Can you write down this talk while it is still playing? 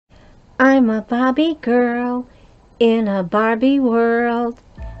I'm a Barbie girl in a Barbie world.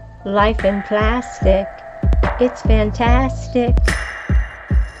 Life in plastic, it's fantastic.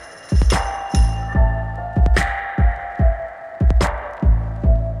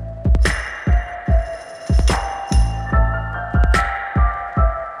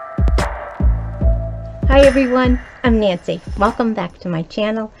 Hi everyone, I'm Nancy. Welcome back to my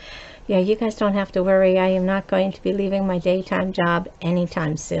channel. Yeah, you guys don't have to worry. I am not going to be leaving my daytime job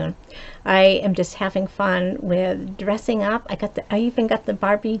anytime soon. I am just having fun with dressing up. I even got the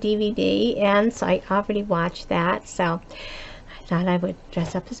Barbie DVD, and so I already watched that. So I thought I would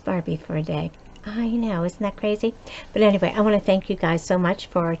dress up as Barbie for a day. I know, isn't that crazy? But anyway, I want to thank you guys so much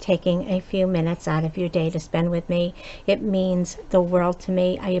for taking a few minutes out of your day to spend with me. It means the world to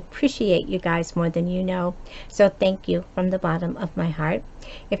me. I appreciate you guys more than you know. So thank you from the bottom of my heart.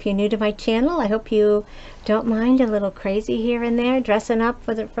 If you're new to my channel, I hope you don't mind a little crazy here and there, dressing up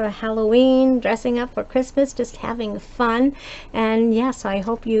for Halloween, dressing up for Christmas, just having fun. And yes, I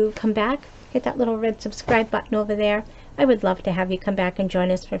hope you come back. Hit that little red subscribe button over there. I would love to have you come back and join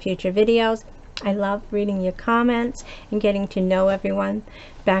us for future videos. I love reading your comments and getting to know everyone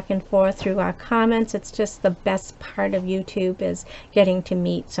back and forth through our comments. It's just the best part of YouTube, is getting to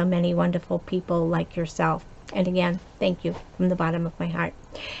meet so many wonderful people like yourself. And again, thank you from the bottom of my heart.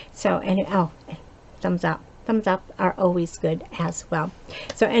 So, and thumbs up. Thumbs up are always good as well.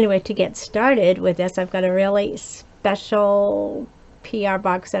 So anyway, to get started with this, I've got a really special PR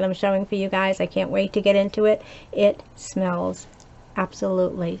box that I'm showing for you guys. I can't wait to get into it. It smells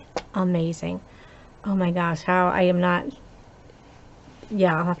absolutely amazing. Oh my gosh, how I am not,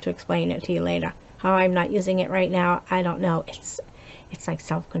 yeah, I'll have to explain it to you later. How I'm not using it right now, I don't know. It's like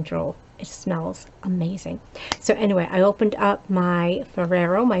self-control. It smells amazing. So anyway, I opened up my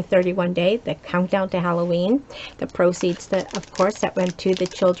Ferrero, my 31-day, the countdown to Halloween. The proceeds, that, of course, that went to the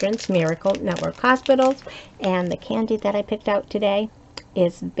Children's Miracle Network Hospitals. And the candy that I picked out today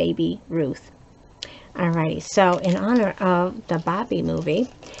is Baby Ruth. Alrighty, so in honor of the Barbie movie,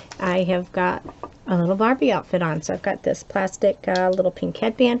 I have got a little Barbie outfit on. So I've got this plastic little pink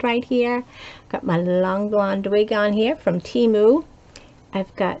headband right here. Got my long blonde wig on here from Temu.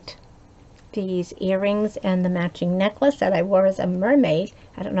 I've got these earrings and the matching necklace that I wore as a mermaid.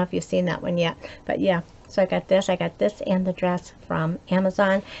 I don't know if you've seen that one yet, but yeah. So I got this and the dress from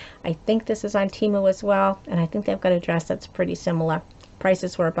Amazon. I think this is on Temu as well, and I think they've got a dress that's pretty similar.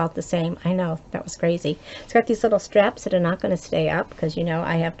 Prices were about the same. I know, that was crazy. It's got these little straps that are not going to stay up because, you know,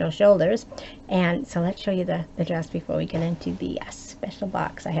 I have no shoulders. And so let's show you the dress before we get into the special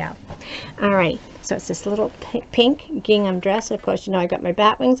box I have. All right, so it's this little pink gingham dress. Of course, you know, I got my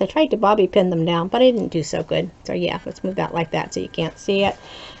bat wings. I tried to bobby pin them down, but I didn't do so good. So yeah, let's move that like that so you can't see it.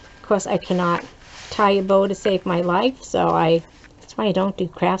 Of course, I cannot tie a bow to save my life, so that's why I don't do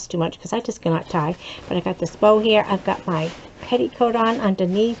crafts too much, because I just cannot tie. But I got this bow here. I've got my petticoat on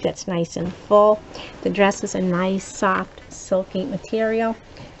underneath that's nice and full. The dress is a nice soft silky material.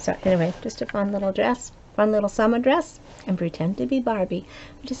 So anyway, just a fun little dress, fun little summer dress, and pretend to be Barbie.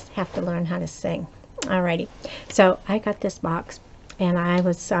 I just have to learn how to sing. Alrighty, so I got this box, and I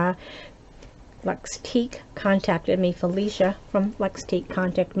was Luxetique contacted me. Felicia from Luxetique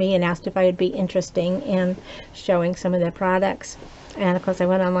contacted me and asked if I would be interested in showing some of their products. And of course I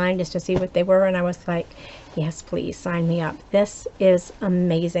went online just to see what they were, and I was like, yes, please sign me up. This is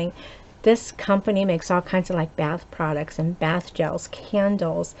amazing. This company makes all kinds of like bath products and bath gels,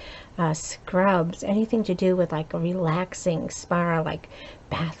 candles, scrubs, anything to do with like a relaxing spa, like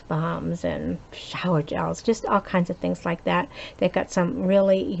bath bombs and shower gels, just all kinds of things like that. They've got some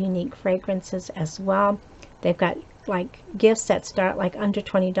really unique fragrances as well. They've got like gifts that start like under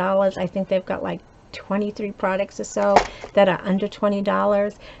 $20. I think they've got like 23 products or so that are under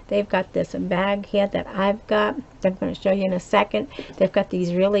 $20. They've got this bag here that I've got, I'm going to show you in a second. They've got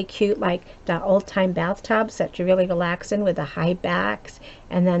these really cute, like the old-time bathtubs that you really relax in with the high backs.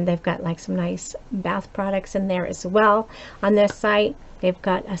 And then they've got like some nice bath products in there as well. On their site, they've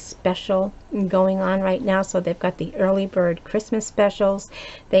got a special going on right now. So they've got the early bird Christmas specials.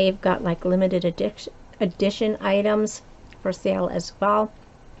 They've got like limited edition items for sale as well.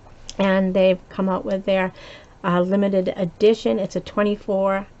 And they've come out with their limited edition. It's a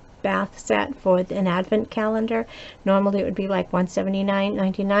 24 bath set for an advent calendar. Normally it would be like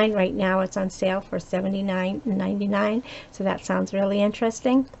 $179.99. Right now it's on sale for $79.99. So that sounds really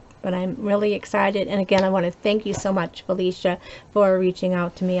interesting. But I'm really excited. And again, I want to thank you so much, Felicia, for reaching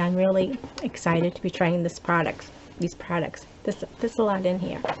out to me. I'm really excited to be trying these products. There's a lot in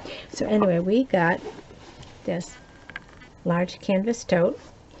here. So anyway, we got this large canvas tote.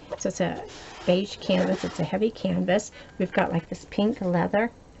 So it's a beige canvas. It's a heavy canvas. We've got like this pink leather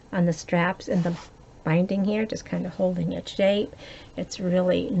on the straps and the binding here, just kind of holding its shape. It's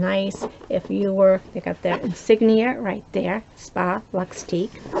really nice. If you were, they got their insignia right there, SPA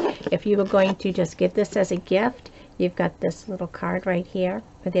Luxetique. If you were going to just give this as a gift, you've got this little card right here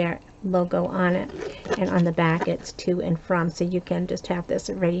with their logo on it, and on the back it's to and from, so you can just have this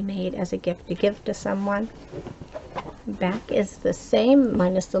ready-made as a gift to give to someone. Back is the same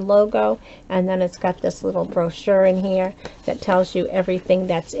minus the logo, and then it's got this little brochure in here that tells you everything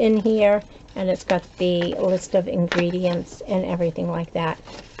that's in here, and it's got the list of ingredients and everything like that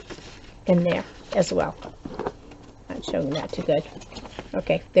in there as well. Not showing that too good.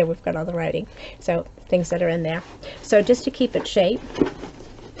 Okay, there we've got all the writing, so things that are in there. So just to keep it shape,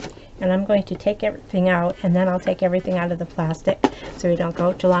 and I'm going to take everything out, and then I'll take everything out of the plastic so we don't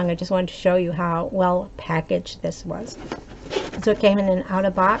go too long. I just wanted to show you how well packaged this was. So it came in an outer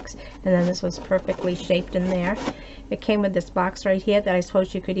box, and then this was perfectly shaped in there. It came with this box right here that I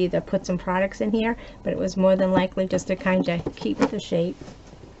suppose you could either put some products in here, but it was more than likely just to kind of keep the shape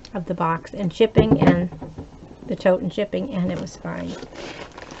of the box and shipping, and the tote and shipping, and it was fine.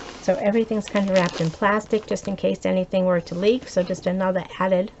 So everything's kind of wrapped in plastic just in case anything were to leak. So just another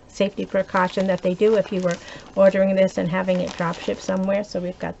added safety precaution that they do if you were ordering this and having it drop ship somewhere. So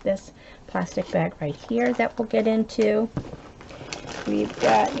we've got this plastic bag right here that we'll get into. We've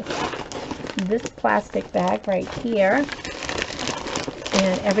got this plastic bag right here,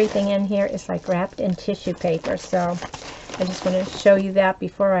 and everything in here is like wrapped in tissue paper. So I just want to show you that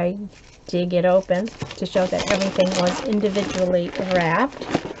before I dig it open, to show that everything was individually wrapped.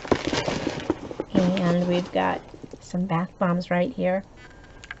 And we've got some bath bombs right here.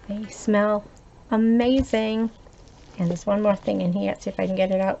 They smell amazing. And there's one more thing in here. Let's see if I can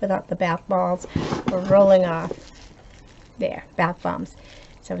get it out without the bath balls rolling off. There, bath bombs.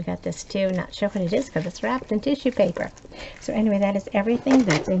 So we got this too. Not sure what it is because it's wrapped in tissue paper. So anyway, that is everything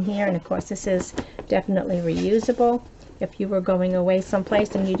that's in here. And of course, this is definitely reusable. If you were going away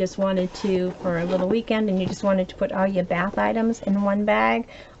someplace and you just wanted to, for a little weekend, and you just wanted to put all your bath items in one bag,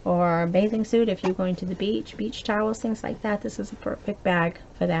 or a bathing suit if you're going to the beach, beach towels, things like that, this is a perfect bag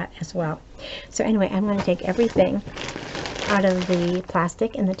for that as well. So anyway, I'm going to take everything out of the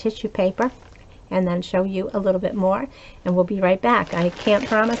plastic and the tissue paper and then show you a little bit more, and we'll be right back. I can't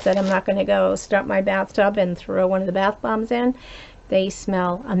promise that I'm not going to go start my bathtub and throw one of the bath bombs in. They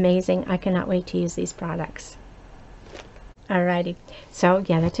smell amazing. I cannot wait to use these products. Alrighty, so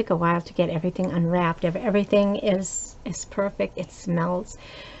yeah, that took a while to get everything unwrapped. Everything is perfect. It smells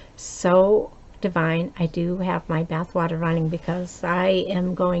so divine. I do have my bath water running because I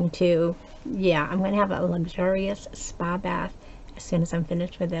am going to, yeah, I'm going to have a luxurious spa bath as soon as I'm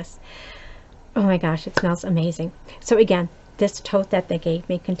finished with this. Oh my gosh, it smells amazing. So again, this tote that they gave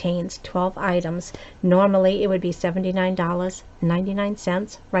me contains 12 items. Normally it would be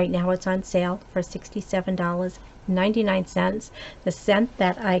 $79.99. Right now it's on sale for $67.99. The scent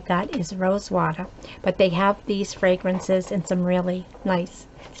that I got is rose water, but they have these fragrances and some really nice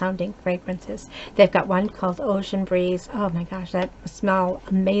sounding fragrances. They've got one called Ocean Breeze. Oh my gosh, that smell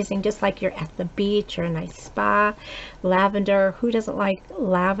amazing, just like you're at the beach or a nice spa. Lavender, who doesn't like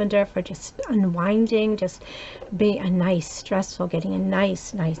lavender for just unwinding, just being a nice stressful, getting a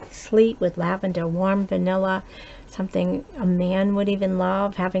nice sleep with lavender. Warm vanilla, something a man would even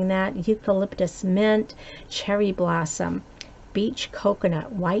love, having that. Eucalyptus mint, cherry blossom, beach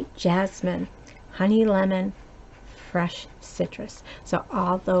coconut, white jasmine, honey lemon, fresh citrus. So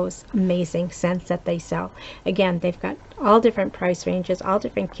all those amazing scents that they sell. Again, they've got all different price ranges, all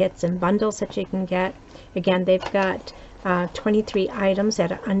different kits and bundles that you can get. Again, they've got 23 items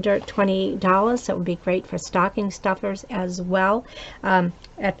that are under $20. So it would be great for stocking stuffers as well. At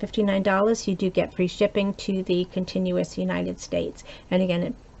 $59, you do get free shipping to the continuous United States. And again,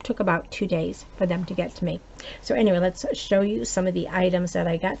 it took about 2 days for them to get to me. So anyway, let's show you some of the items that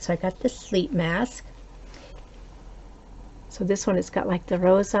I got. So I got this sleep mask. So this one has got like the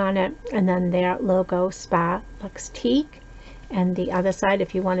rose on it, and then their logo, SPA Luxetique. And the other side,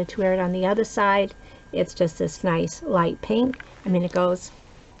 if you wanted to wear it on the other side, it's just this nice light pink. I mean, it goes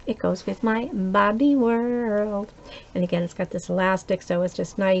with my Bobby world. And again, it's got this elastic, so it's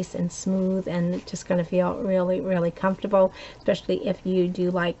just nice and smooth, and it's just going to feel really comfortable, especially if you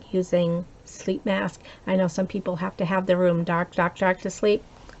do like using sleep mask. I know some people have to have the room dark to sleep.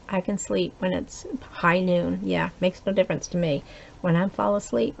 I can sleep when it's high noon. Yeah, makes no difference to me. When I fall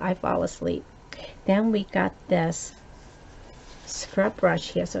asleep, I fall asleep. Then we got this scrub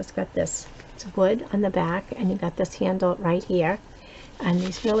brush here. So it's got this, it's wood on the back, and you got this handle right here, and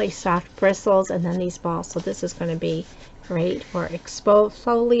these really soft bristles, and then these balls. So this is going to be great for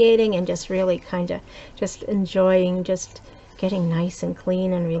exfoliating and just really kind of just enjoying, just getting nice and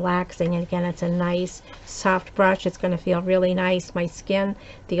clean and relaxing. And again, it's a nice soft brush. It's going to feel really nice. My skin,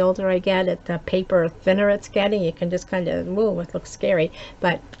 the older I get, the paper thinner it's getting. You can just kind of, whoa, it looks scary.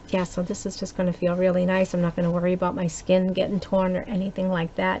 But yeah, so this is just going to feel really nice. I'm not going to worry about my skin getting torn or anything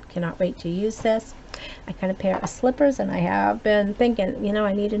like that. Cannot wait to use this. I got a pair of slippers, and I have been thinking, you know,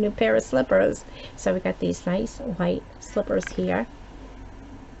 I need a new pair of slippers. So we got these nice white slippers here.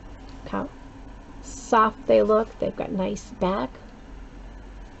 Look how soft they look. They've got nice back,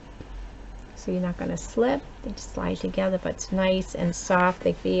 so you're not going to slip. They just slide together, but it's nice and soft.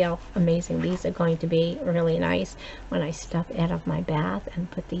 They feel amazing. These are going to be really nice when I step out of my bath and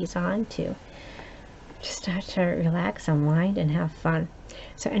put these on to just start to relax, unwind, and have fun.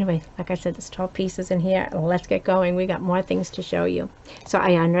 So anyway, like I said, there's 12 pieces in here. Let's get going. We got more things to show you. So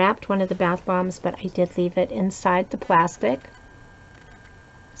I unwrapped one of the bath bombs, but I did leave it inside the plastic.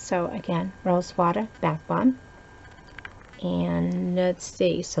 So again, rose water bath bomb, and let's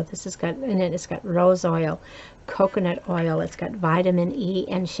see, so this has got in it, it's got rose oil, coconut oil, it's got vitamin E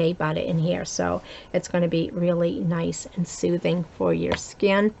and shea butter in here, so it's going to be really nice and soothing for your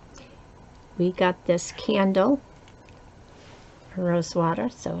skin. We got this candle, rose water,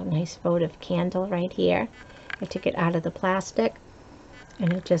 so a nice votive candle right here. I took it out of the plastic,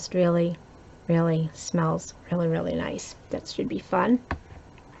 and it just really smells really nice. That should be fun.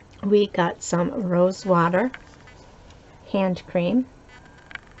 We got some rose water hand cream,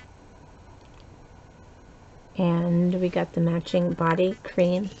 and we got the matching body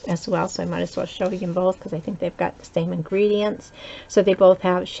cream as well, so I might as well show you them both because I think they've got the same ingredients. So they both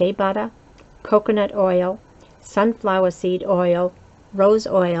have shea butter, coconut oil, sunflower seed oil, rose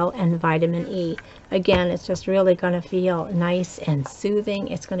oil, and vitamin E. Again, it's just really going to feel nice and soothing.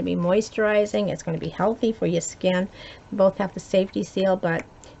 It's going to be moisturizing. It's going to be healthy for your skin. Both have the safety seal, but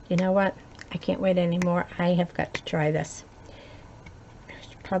you know what? I can't wait anymore. I have got to try this. I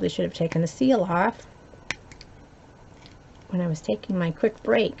probably should have taken the seal off when I was taking my quick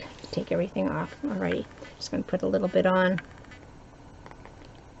break. Take everything off. Alrighty. Just going to put a little bit on. Like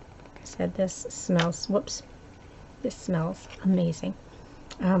I said, this smells, whoops. This smells amazing.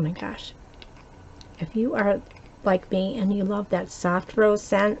 Oh my gosh. If you are like me and you love that soft rose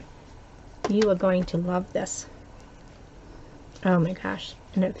scent, you are going to love this. Oh my gosh.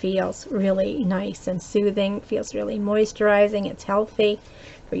 And it feels really nice and soothing. It feels really moisturizing. It's healthy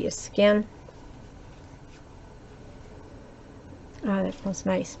for your skin. Oh, that smells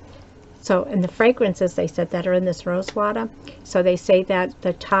nice. So, and the fragrances they said that are in this rose water, so they say that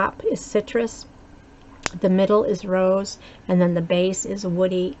the top is citrus, the middle is rose, and then the base is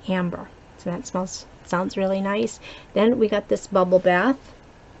woody amber. So that sounds really nice. Then we got this bubble bath.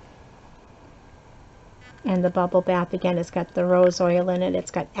 And the bubble bath, again, it's got the rose oil in it.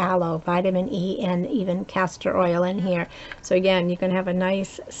 It's got aloe, vitamin E, and even castor oil in here. So again, you can have a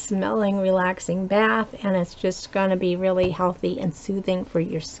nice smelling, relaxing bath, and it's just going to be really healthy and soothing for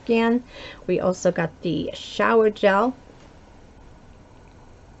your skin. We also got the shower gel.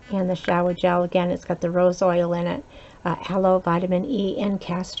 And the shower gel, again, it's got the rose oil in it, aloe, vitamin E, and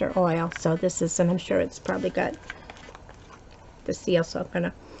castor oil. So this is, and I'm sure it's probably got the seal, so I'm going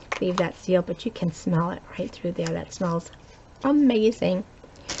to leave that seal, but you can smell it right through there. That smells amazing.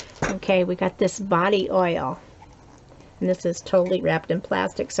 Okay, we got this body oil, and this is totally wrapped in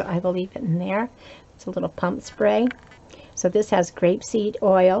plastic, so I will leave it in there. It's a little pump spray. So this has grapeseed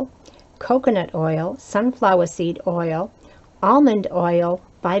oil, coconut oil, sunflower seed oil, almond oil,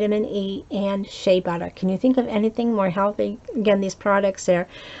 vitamin E, and shea butter. Can you think of anything more healthy? Again, these products,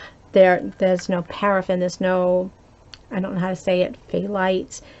 there's no paraffin, there's no, I don't know how to say it,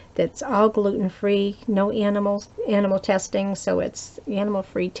 phthalates. That's all gluten-free, no animal testing, so it's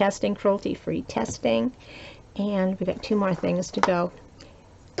animal-free testing, cruelty-free testing. And we got two more things to go.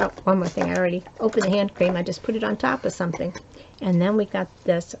 Oh, one more thing. I already opened the hand cream. I just put it on top of something. And then we got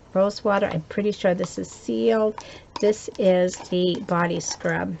this rose water. I'm pretty sure this is sealed. This is the body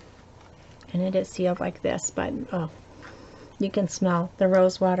scrub. And it is sealed like this, but oh, you can smell the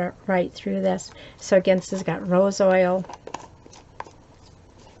rose water right through this. So again, this has got rose oil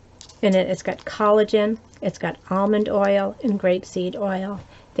in it. It's got collagen, it's got almond oil, and grapeseed oil.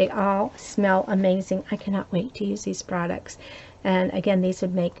 They all smell amazing. I cannot wait to use these products. And again, these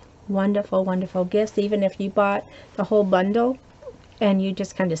would make wonderful gifts, even if you bought the whole bundle and you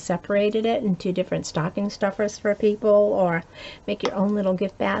just kind of separated it into different stocking stuffers for people, or make your own little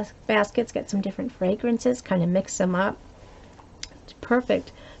gift baskets, get some different fragrances, kind of mix them up. It's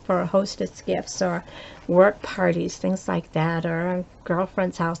perfect for a hostess gifts or work parties, things like that, or a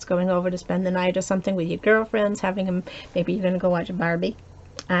girlfriend's house, going over to spend the night or something with your girlfriends, having them, maybe you're going to go watch Barbie.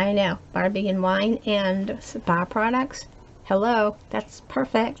 I know, Barbie and wine and spa products, Hello, that's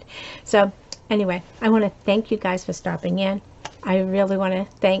perfect. So anyway, I want to thank you guys for stopping in. I really want to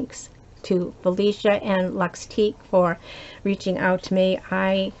thanks to Felicia and Luxetique for reaching out to me.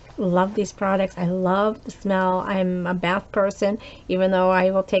 I love these products. I love the smell. I'm a bath person, even though I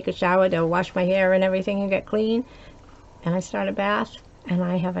will take a shower to wash my hair and everything and get clean. And I start a bath and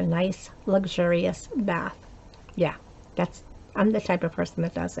I have a nice, luxurious bath. Yeah, I'm the type of person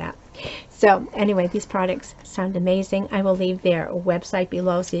that does that. So anyway, these products sound amazing. I will leave their website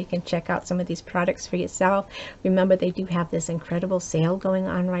below so you can check out some of these products for yourself. Remember, they do have this incredible sale going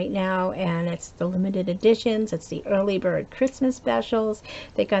on right now, and it's the limited editions. It's the early bird Christmas specials.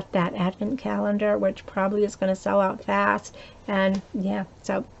 They got that advent calendar, which probably is going to sell out fast. And yeah,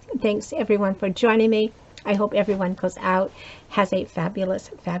 so thanks everyone for joining me. I hope everyone goes out, has a fabulous,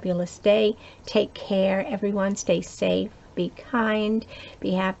 fabulous day. Take care, everyone. Stay safe. Be kind,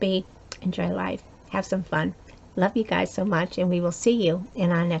 be happy, enjoy life, have some fun. Love you guys so much, and we will see you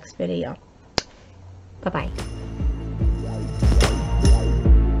in our next video. Bye-bye.